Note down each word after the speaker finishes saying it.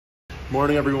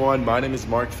Morning everyone, my name is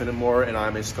Mark Finamore and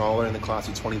I'm a scholar in the class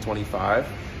of 2025.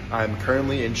 I'm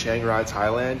currently in Chiang Rai,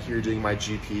 Thailand, here doing my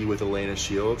GP with Alaina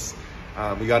Shields.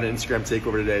 We got an Instagram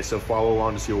takeover today, so follow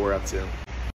along to see what we're up to.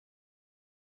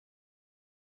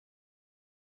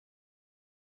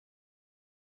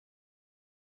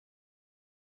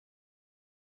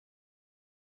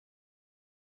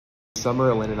 This summer,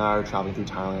 Alaina and I are traveling through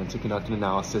Thailand to conduct an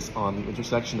analysis on the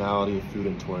intersectionality of food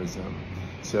and tourism.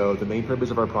 So the main purpose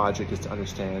of our project is to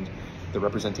understand the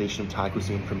representation of Thai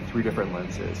cuisine from three different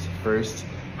lenses. First,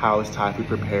 how is Thai food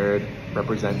prepared,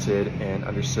 represented, and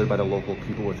understood by the local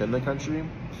people within the country?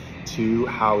 Two,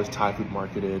 how is Thai food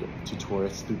marketed to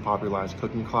tourists through popularized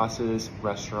cooking classes,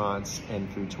 restaurants, and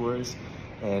food tours?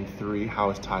 And three, how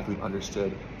is Thai food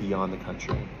understood beyond the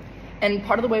country? And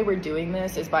part of the way we're doing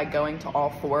this is by going to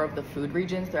all four of the food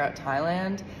regions throughout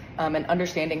Thailand and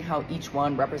understanding how each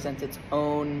one represents its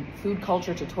own food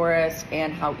culture to tourists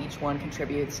and how each one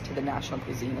contributes to the national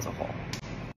cuisine as a whole.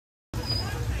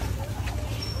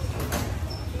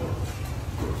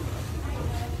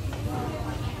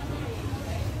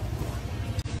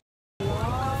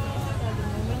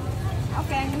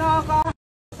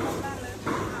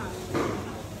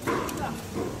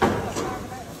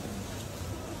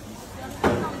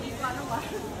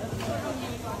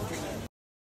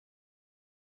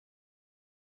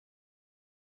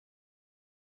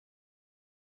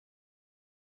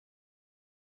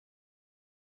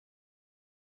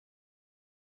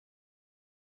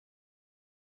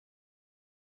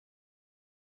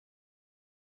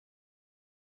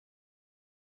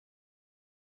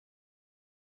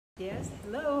 Yes,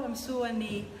 hello, I'm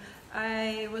Suwani.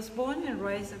 I was born and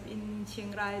raised in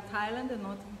Chiang Rai, Thailand, the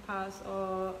northern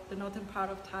part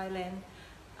of Thailand.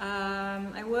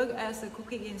 I work as a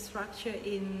cooking instructor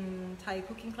in Thai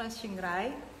cooking class Chiang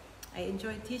Rai. I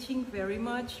enjoy teaching very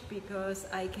much because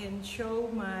I can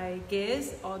show my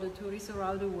guests or the tourists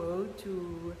around the world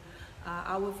to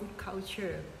our food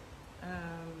culture.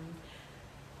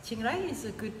 Chiang Rai is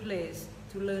a good place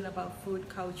to learn about food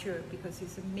culture because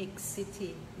it's a mixed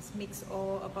city. It's mixed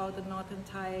all about the northern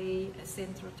Thai,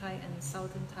 central Thai, and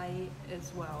southern Thai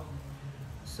as well.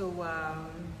 So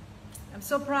I'm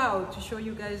so proud to show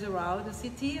you guys around the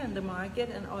city and the market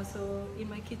and also in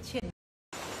my kitchen.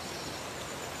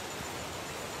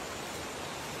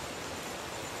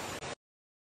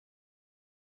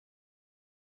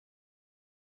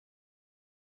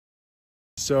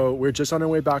 So we're just on our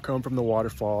way back home from the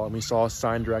waterfall and we saw a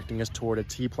sign directing us toward a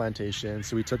tea plantation.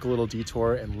 So we took a little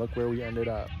detour and look where we ended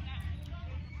up.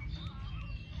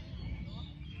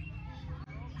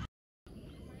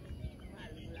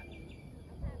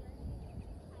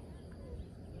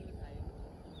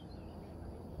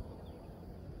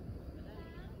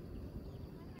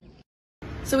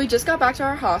 So we just got back to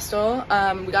our hostel,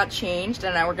 we got changed,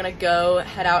 and now we're gonna go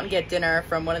head out and get dinner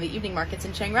from one of the evening markets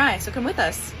in Chiang Rai, so come with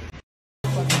us.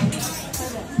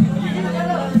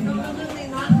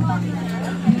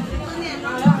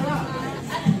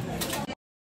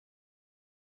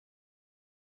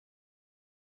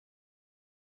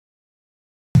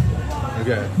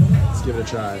 Okay, let's give it a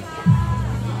try.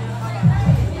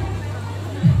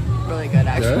 Really good,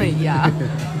 actually. Good?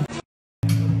 Yeah.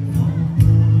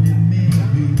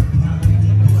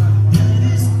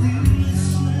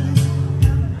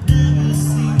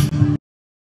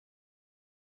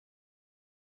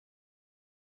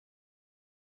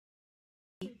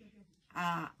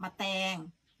 Ma แตง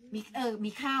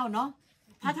มีข้าวเนาะ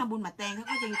ถ้าทำบุญมาแตงเขา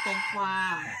ก็จะมีแตงกวา